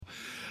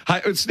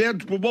Hey, it's now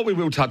what we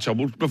will touch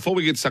on. Before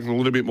we get stuck in a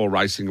little bit more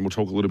racing, and we'll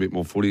talk a little bit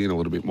more footy and a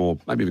little bit more,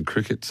 maybe even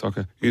cricket,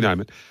 soccer, you name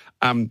it,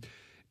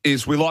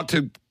 is we like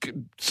to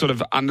sort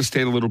of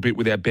understand a little bit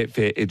with our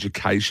Betfair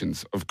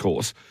educations, of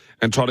course,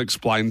 and try to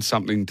explain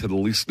something to the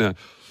listener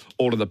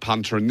or to the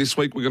punter. And this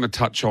week we're going to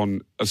touch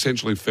on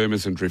essentially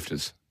firmers and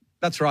drifters.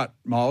 That's right,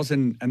 Miles,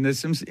 and there's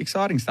some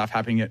exciting stuff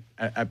happening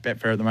at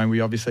Betfair at the moment.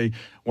 We obviously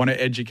want to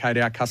educate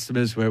our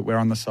customers. We're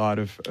on the side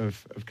of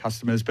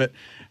customers, but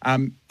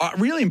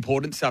really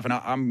important stuff. And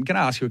I'm going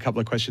to ask you a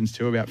couple of questions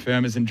too about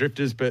firmers and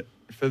drifters. But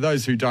for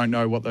those who don't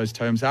know what those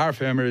terms are, a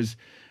firmer is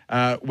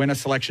when a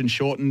selection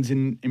shortens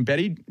in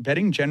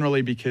betting,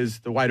 generally because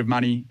the weight of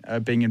money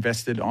being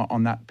invested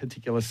on that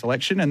particular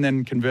selection. And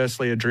then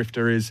conversely, a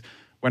drifter is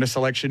when a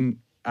selection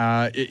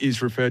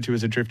is referred to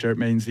as a drifter, it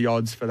means the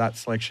odds for that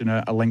selection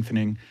are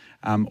lengthening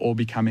or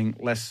becoming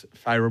less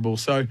favourable.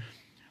 So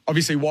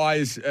obviously, why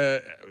is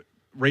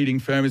reading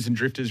firmers and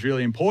drifters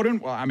really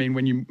important? Well, I mean,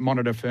 when you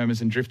monitor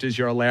firmers and drifters,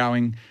 you're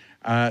allowing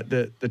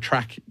the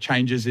track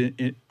changes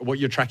in what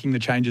you're tracking the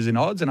changes in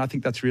odds, and I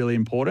think that's really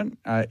important.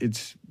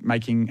 It's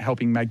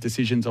helping make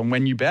decisions on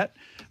when you bet.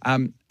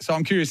 So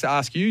I'm curious to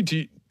ask you,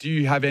 do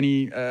you have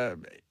any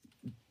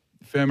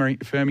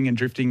firming and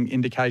drifting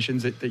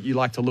indications that you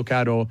like to look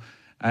at, or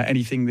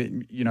anything that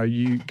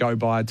you go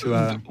by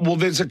to? Well,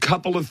 there's a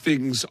couple of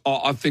things.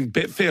 I think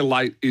Betfair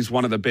Late is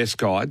one of the best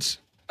guides,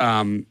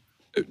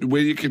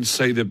 where you can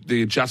see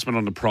the adjustment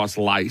on the price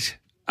late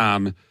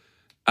on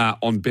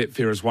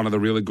Betfair is one of the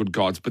really good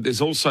guides. But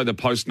there's also the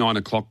post 9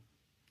 o'clock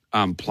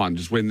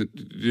plunges when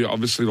you're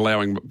obviously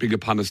allowing bigger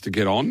punters to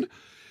get on,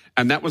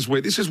 and that was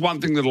where this is one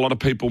thing that a lot of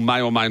people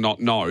may or may not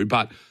know,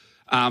 but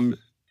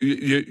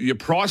your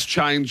price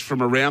changed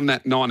from around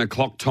that 9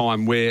 o'clock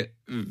time where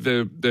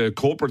the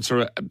corporates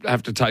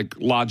have to take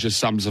larger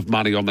sums of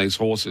money on these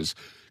horses.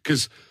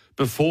 Because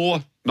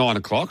before 9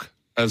 o'clock,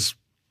 as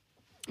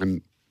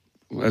we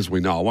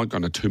know, I won't go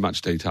into too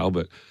much detail,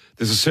 but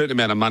there's a certain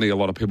amount of money a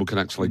lot of people can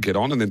actually get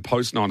on. And then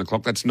post 9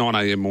 o'clock, that's 9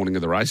 a.m. morning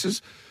of the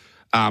races,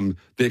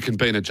 there can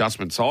be an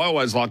adjustment. So I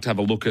always like to have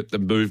a look at the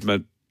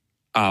movement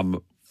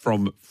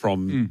from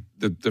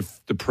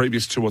the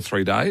previous 2 or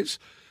 3 days,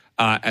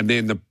 and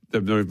then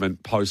the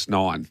movement post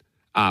 9.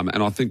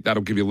 And I think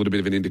that'll give you a little bit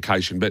of an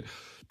indication. But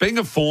being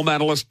a form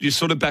analyst, you're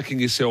sort of backing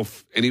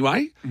yourself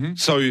anyway. Mm-hmm.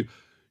 So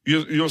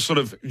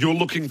you're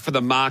looking for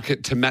the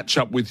market to match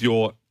up with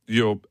your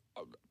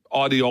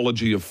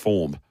ideology of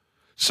form.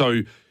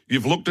 So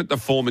you've looked at the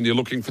form and you're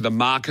looking for the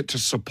market to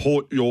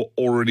support your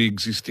already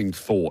existing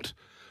thought,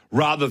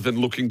 rather than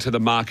looking to the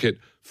market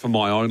for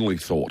my only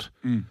thought.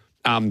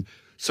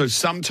 So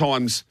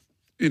sometimes,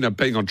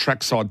 being on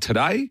trackside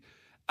today,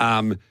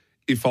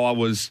 if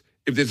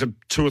there's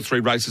 2 or 3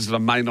 races that I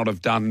may not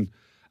have done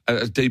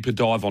a deeper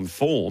dive on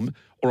form,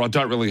 or I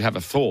don't really have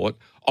a thought,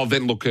 I'll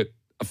then look at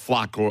a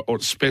fluck or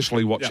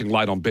especially watching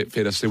late on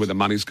Betfair to see where the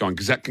money's going,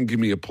 because that can give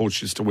me a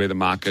push as to where the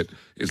market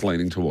is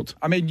leaning towards.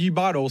 I mean, you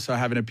might also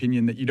have an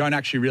opinion that you don't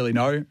actually really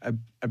know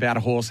about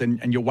a horse,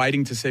 and you're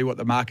waiting to see what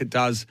the market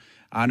does.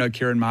 I know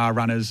Kieran Maher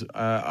runners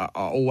are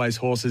always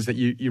horses that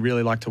you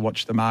really like to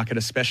watch the market,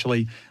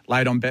 especially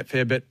late on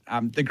Betfair. But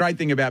the great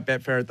thing about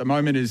Betfair at the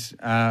moment is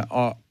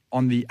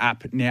on the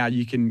app now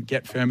you can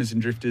get firmers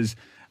and drifters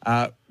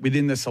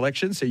within the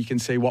selection, so you can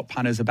see what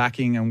punters are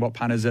backing and what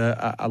punters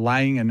are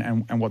laying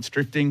and what's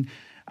drifting.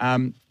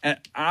 And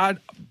I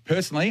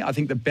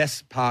think the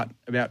best part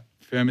about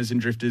firmers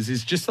and drifters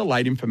is just the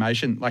late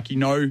information. Like,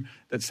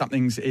 that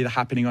something's either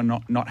happening or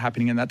not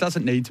happening, and that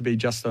doesn't need to be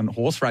just on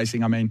horse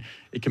racing. I mean,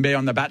 it can be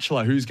on The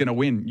Bachelor, who's going to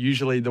win.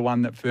 Usually the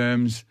one that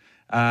firms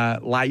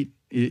late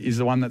is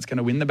the one that's going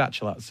to win The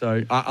Bachelor.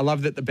 So I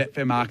love that the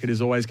Betfair market is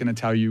always going to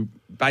tell you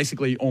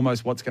basically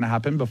almost what's going to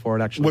happen before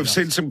it actually We've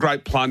seen some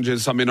great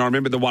plunges. I mean, I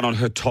remember the one on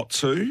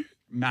Hitotsu.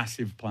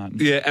 Massive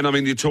plunge. Yeah, and I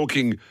mean, you're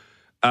talking,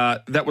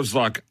 that was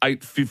like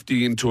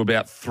 850 into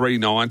about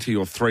 390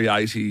 or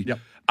 380. Yep.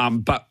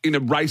 But in a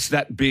race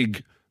that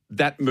big,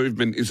 that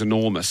movement is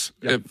enormous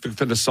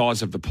for the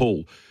size of the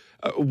pool.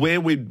 Where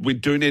we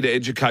do need to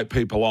educate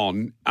people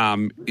on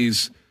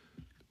is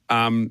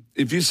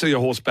if you see a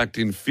horse backed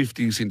in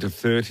 50s into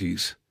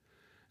 30s,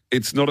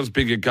 it's not as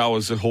big a go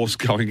as a horse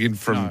going in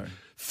from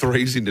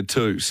 3s into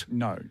 2s.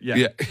 No,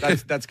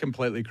 that's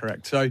completely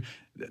correct. So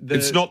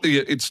it's not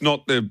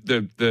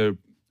the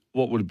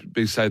what would it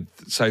be saying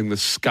the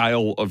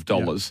scale of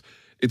dollars. Yeah.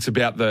 It's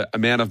about the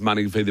amount of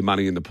money via the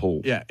money in the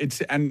pool. Yeah,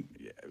 and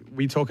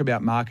we talk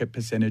about market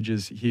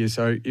percentages here.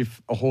 So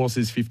if a horse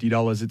is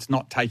 $50, it's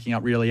not taking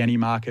up really any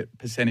market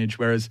percentage,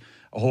 whereas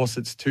a horse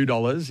that's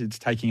 $2, it's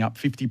taking up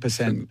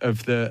 50%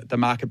 of the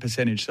market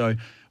percentage. So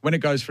when it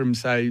goes from,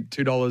 say,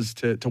 $2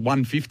 to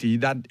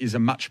 $150, that is a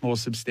much more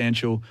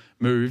substantial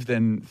move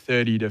than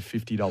 $30 to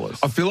 $50.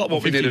 I feel like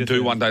what we need to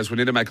do one day is we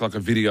need to make like a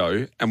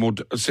video, and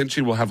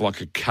we'll have like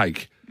a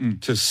cake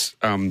to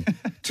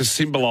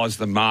symbolise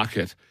the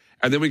market.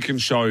 And then we can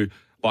show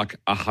like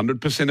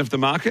 100% of the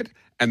market,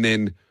 and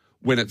then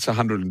when it's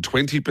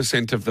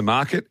 120% of the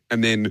market,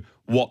 and then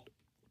what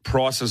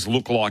prices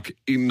look like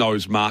in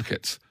those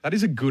markets. That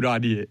is a good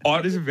idea.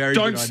 That is a very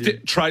good idea.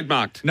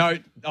 Trademarked. No.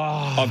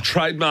 I've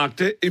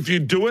trademarked it. If you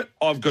do it,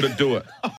 I've got to do it.